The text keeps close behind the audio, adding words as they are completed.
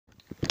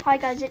Hi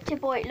guys, it's your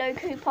boy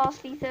Loku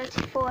Parsley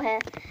 34 here,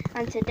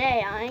 and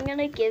today I'm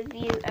gonna give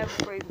you a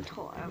room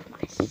tour of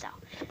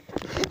myself.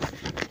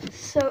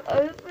 So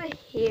over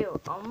here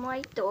on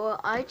my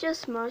door, I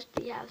just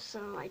mostly have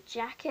some of my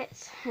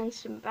jackets and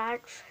some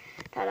bags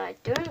that I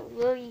don't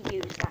really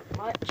use that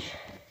much.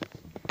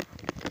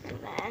 And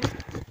then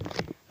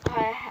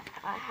I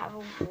have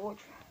a wardrobe.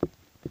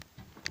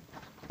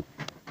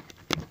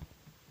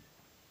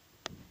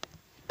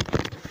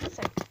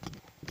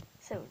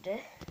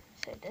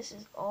 So this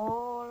is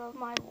all of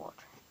my wardrobe.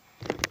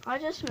 I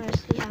just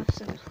mostly have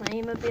some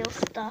Playmobil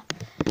stuff,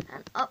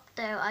 and up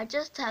there I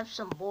just have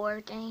some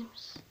board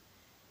games.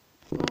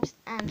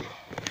 And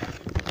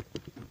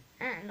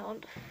on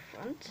the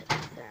front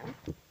of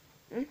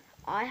them,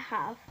 I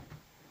have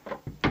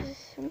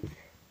some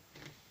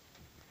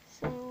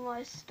of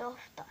my stuff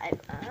that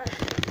I've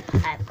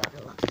earned. I've got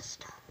a lot of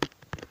stuff.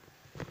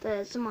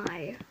 There's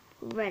my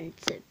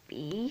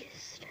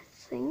Rent-A-Beast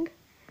thing.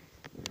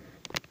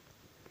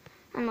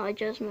 And I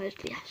just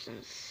mostly have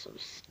some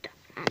stuffed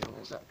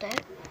animals up there.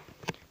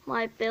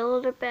 My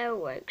Build-A-Bear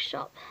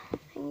workshop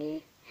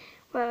thingy,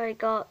 where I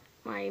got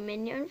my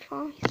minion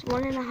from. He's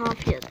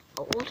 1.5 years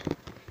old.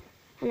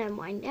 And then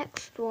my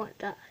next one,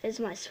 that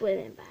is my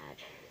swimming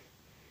badge.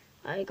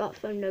 I got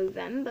from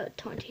November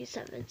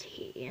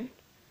 2017.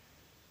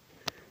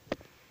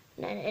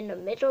 And then in the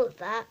middle of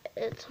that,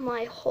 it's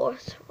my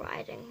horse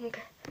riding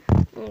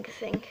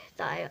thing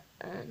that I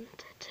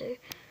earned too.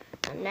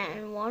 And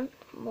then one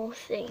more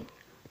thing.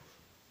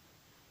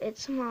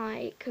 It's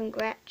my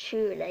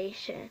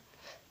congratulations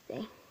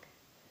thing,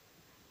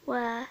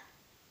 where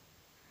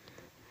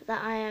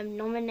that I am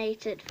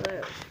nominated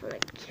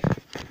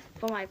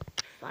for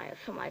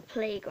my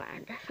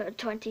playground for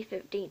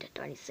 2015 to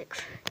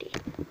 2016.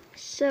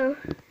 So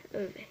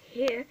over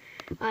here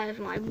I have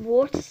my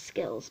water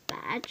skills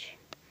badge.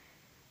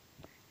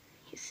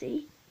 You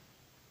see,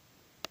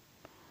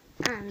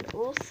 and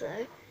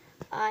also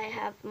I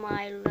have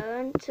my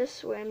Learn to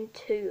Swim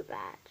 2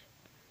 badge.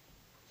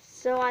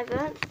 So I've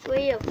earned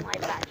 3 of my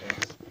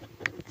badges.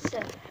 So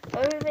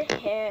over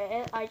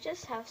here I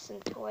just have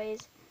some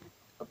toys,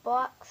 a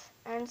box,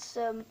 and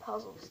some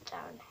puzzles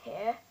down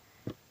here.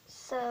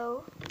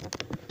 So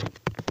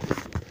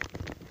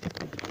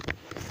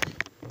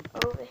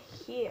over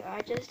here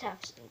I just have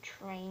some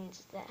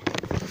trains there.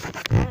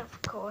 And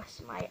of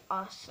course my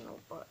Arsenal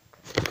book.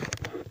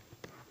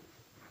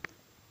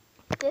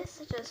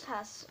 This just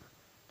has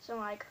some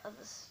like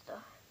other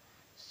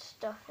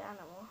stuffed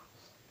animals,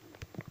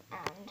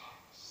 and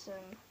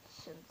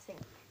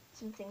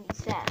something he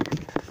said.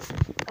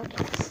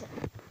 Okay,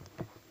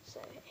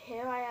 so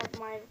here I have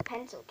my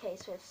pencil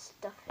case with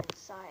stuff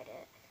inside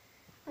it.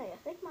 Hey, I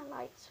think my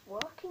light's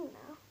working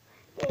now.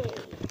 Yay!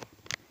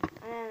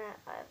 And then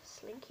I have a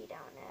slinky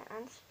down there,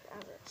 and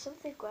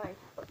something where I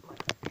put my,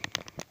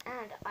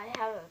 and I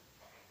have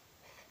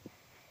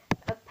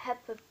a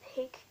Peppa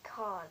Pig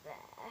car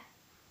there.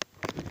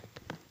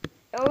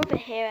 Over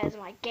here is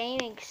my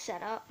gaming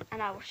setup,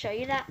 and I will show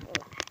you that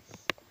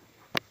last.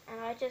 And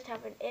I just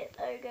have an It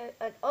logo,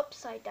 an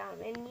upside down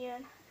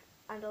minion,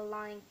 and a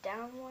lying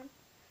down one.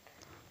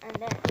 And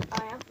then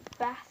I have a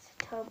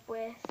bathtub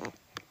with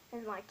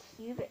my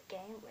Cubit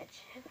game,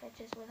 which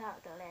is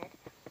without the lid,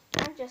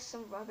 and just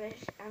some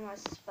rubbish and my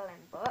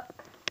spelling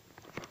book.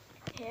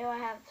 Here I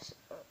have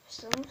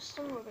some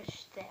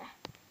rubbish there,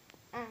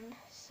 and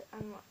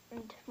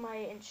my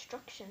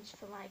instructions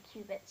for my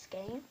Cubits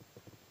game.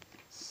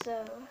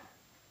 So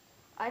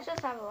I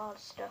just have a lot of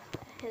stuff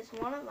there. Here's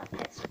one of my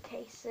pencil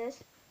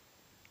cases,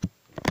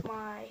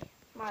 my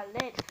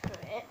lid for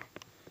it.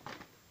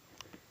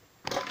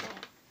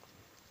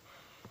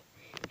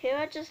 Here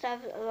I just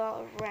have a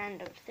lot of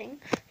random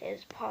things.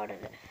 Here's part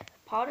of it.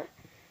 Part of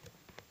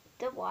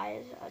the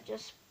wires are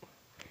just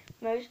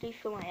mostly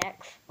for my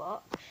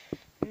Xbox.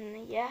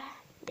 And yeah.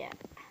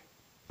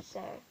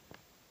 So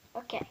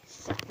okay,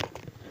 so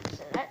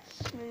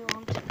let's move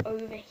on to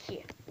over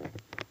here.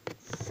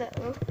 So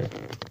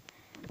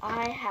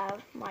I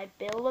have my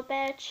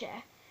Build-A-Bear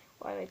chair,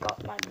 where I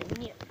got my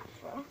minion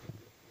from,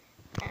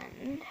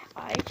 and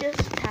I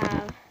just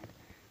have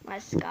my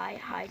sky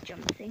high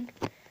jump thing,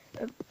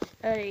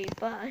 a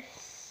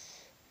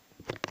bus,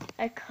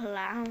 a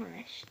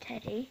clownish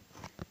teddy,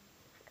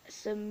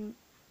 some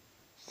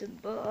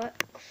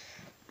books,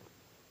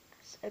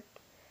 a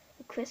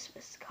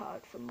Christmas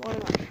card from one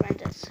of my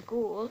friends at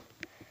school,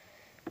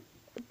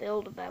 a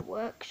Build-A-Bear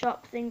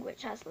workshop thing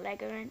which has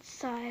Lego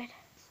inside,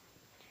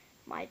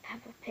 my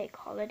Peppa Pig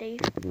holiday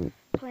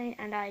plane,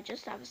 and I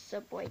just have a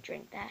Subway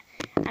drink there,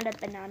 and a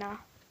banana.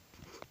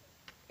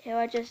 Here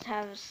I just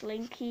have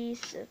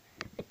Slinkies, a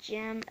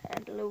gem,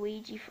 and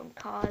Luigi from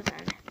Cars,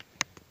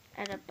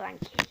 and a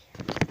blankie.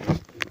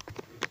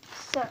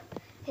 So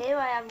here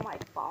I have my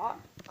box.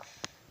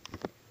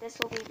 This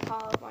will be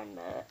part of my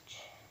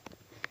merch.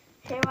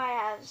 Here I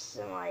have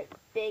some like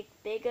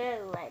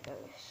bigger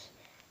Legos,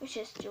 which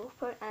is dual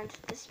point, and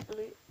this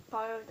blue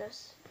part of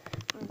this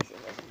blue thing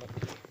is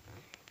Mickey.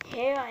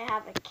 Here I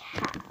have a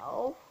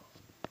cow,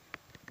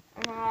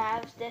 And I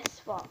have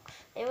this box.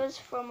 It was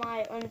from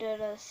my Under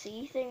the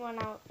Sea thing when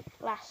I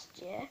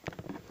last year.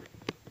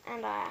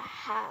 And I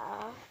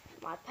have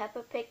my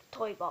Peppa Pig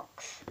toy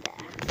box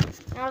there.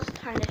 Now I was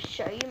trying to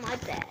show you my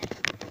bed.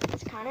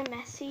 It's kind of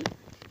messy.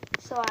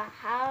 So I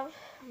have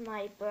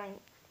my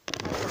blanket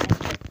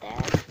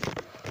there.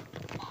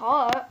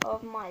 Part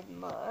of my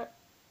merch.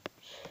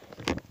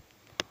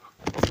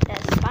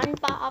 There's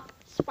SpongeBob.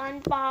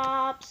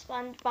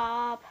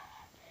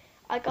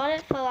 I got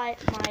it for like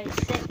my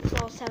 6th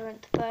or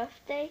 7th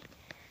birthday.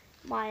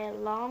 My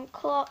alarm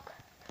clock.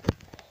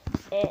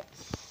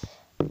 It's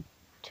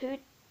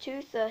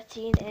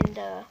 2:13 in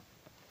the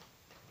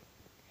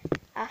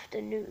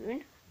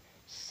afternoon.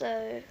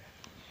 So,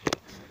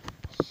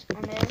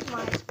 and there's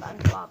my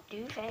SpongeBob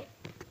duvet,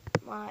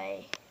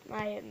 my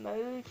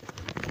emoji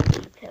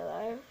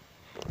pillow.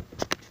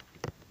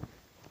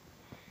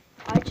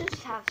 I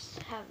just have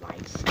my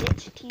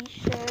Stitch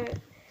t-shirt,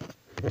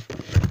 and a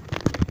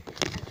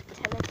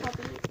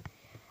Teletubby,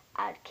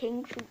 add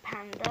King Fu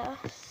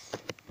Pandas,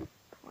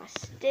 my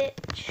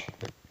Stitch,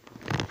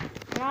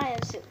 and I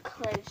have some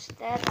clothes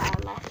there that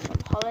I left from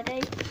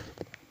holiday,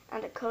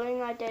 and the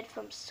colouring I did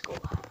from school.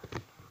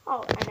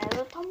 Oh,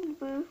 another Tommy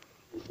Boo.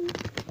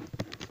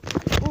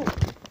 Ooh,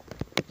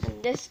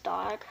 and this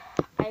dog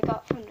I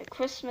got from the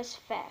Christmas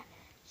fair.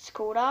 It's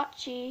called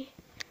Archie.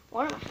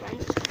 One of my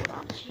friends is called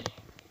Archie.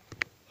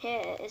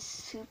 Here is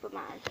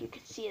Superman. You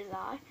can see his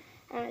eye.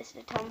 And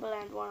Mr.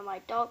 Tumberland, one of my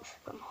dogs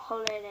from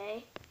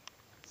holiday.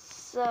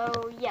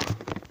 So yeah,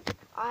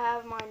 I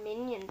have my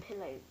Minion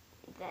pillow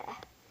there,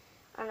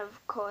 and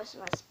of course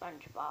my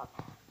SpongeBob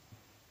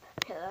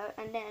pillow,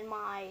 and then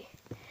my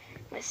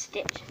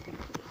Stitch.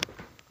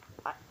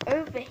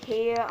 Over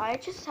here, I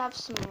just have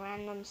some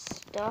random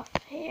stuff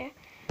here.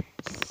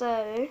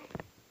 So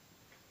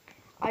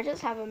I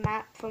just have a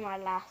map for my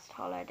last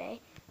holiday.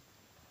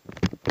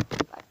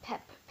 My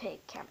Peppa Pig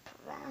camper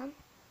van.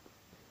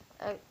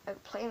 A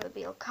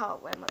Playmobil car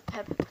where my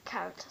Peppa Pig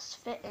characters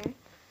fit in.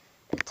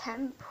 A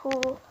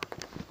temple.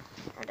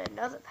 And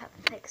another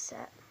Peppa Pig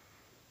set.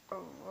 A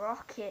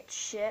rocket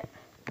ship.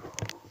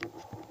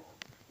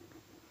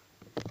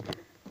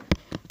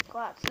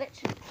 Wow, it's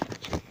literally...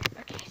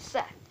 Okay,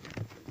 so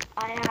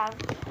I have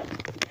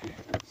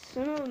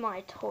some of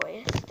my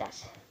toys.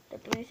 That's the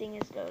blue thing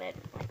is the lid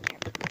of my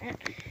camper van.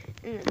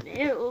 In the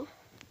middle,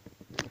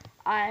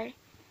 I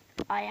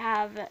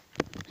have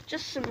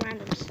just some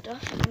random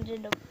stuff, and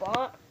in the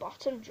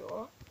bottom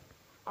drawer,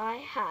 I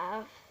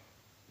have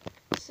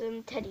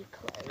some teddy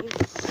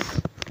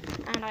clothes.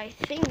 And I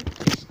think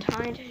it's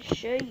time to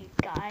show you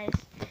guys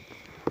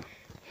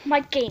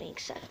my gaming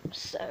setup.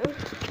 So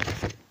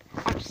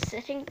I'm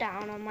sitting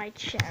down on my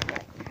chair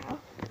right now.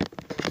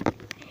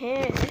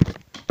 Here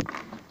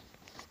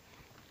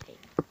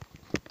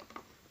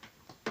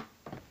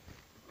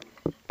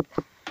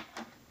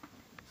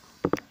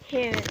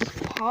is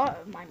part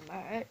of my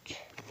merch.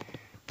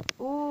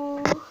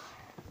 All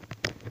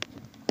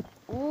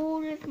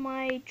of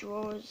my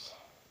drawers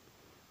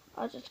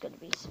are just going to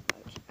be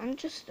smudged. And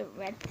just the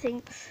red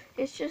thing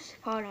is just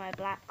part of my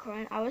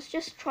blackcurrant. I was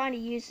just trying to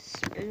use a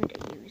spoon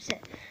to use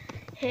it.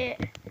 Here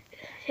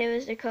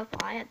is the cup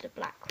I had the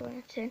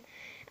blackcurrant in.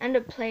 And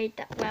the plate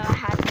where I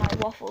had my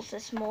waffles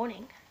this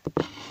morning.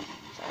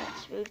 So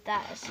let's move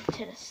that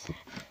to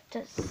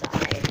the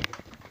side.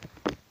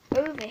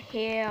 Over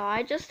here,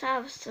 I just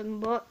have some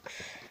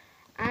books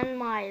and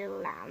my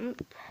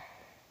lamp,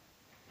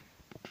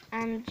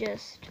 and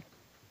just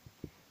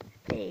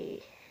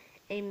a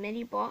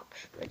mini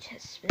box which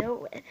is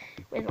filled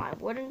with my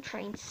wooden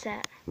train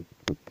set,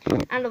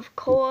 and of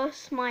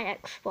course my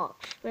Xbox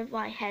with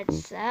my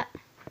headset,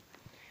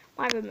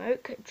 my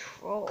remote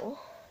control,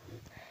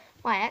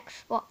 my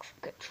Xbox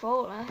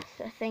controller,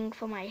 the thing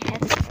for my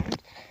headphones.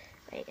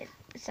 Wait,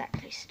 it's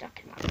actually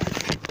stuck in my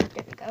mouth.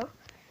 There we go.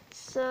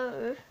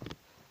 So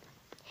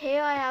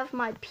here I have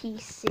my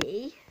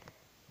PC.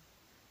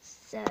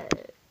 So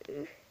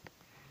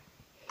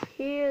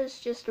here's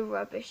just a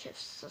rubbish of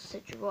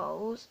sausage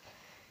rolls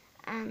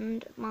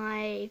and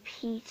my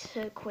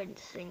Peter Quint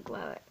thing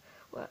what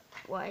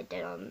I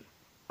did on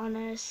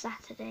a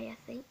Saturday, I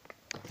think.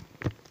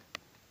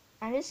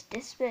 And this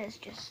display is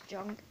just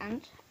junk,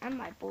 and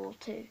my ball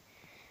too.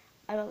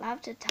 I will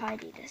have to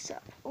tidy this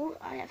up. Oh,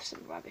 I have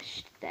some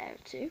rubbish there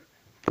too.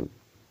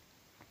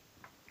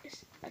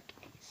 Okay,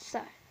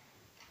 so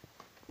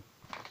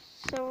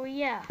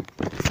yeah,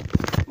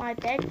 my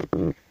bed.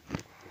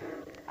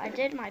 I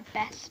did my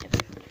best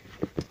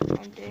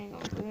on doing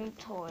a room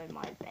tour in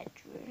my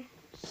bedroom.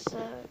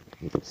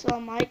 So I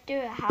might do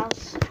a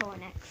house tour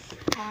next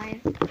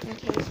time in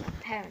case my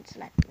parents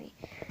let me.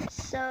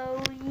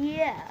 So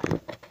yeah.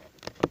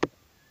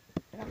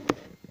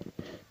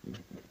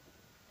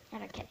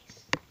 Okay,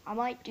 I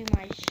might do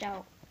my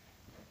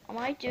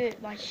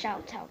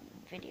shout out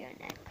video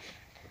next.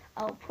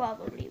 I'll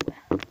probably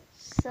will.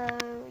 So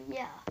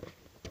yeah,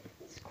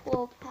 it's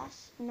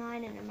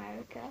 9:15 in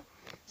America.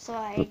 So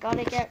I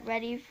gotta get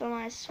ready for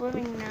my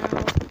swimming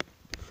now.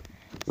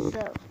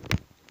 So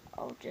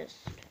I'll just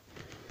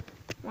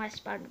my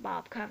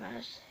SpongeBob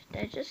covers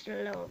They're just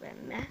a little bit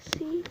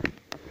messy.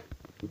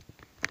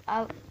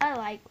 I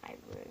like my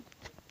room.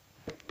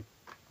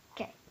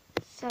 Okay,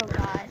 so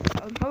guys,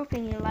 I'm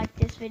hoping you liked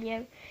this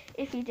video.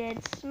 If you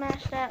did,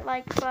 smash that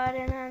like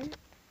button and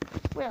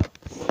we'll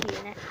see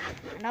you next.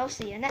 And I'll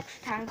see you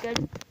next time.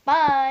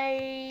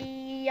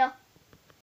 Goodbye.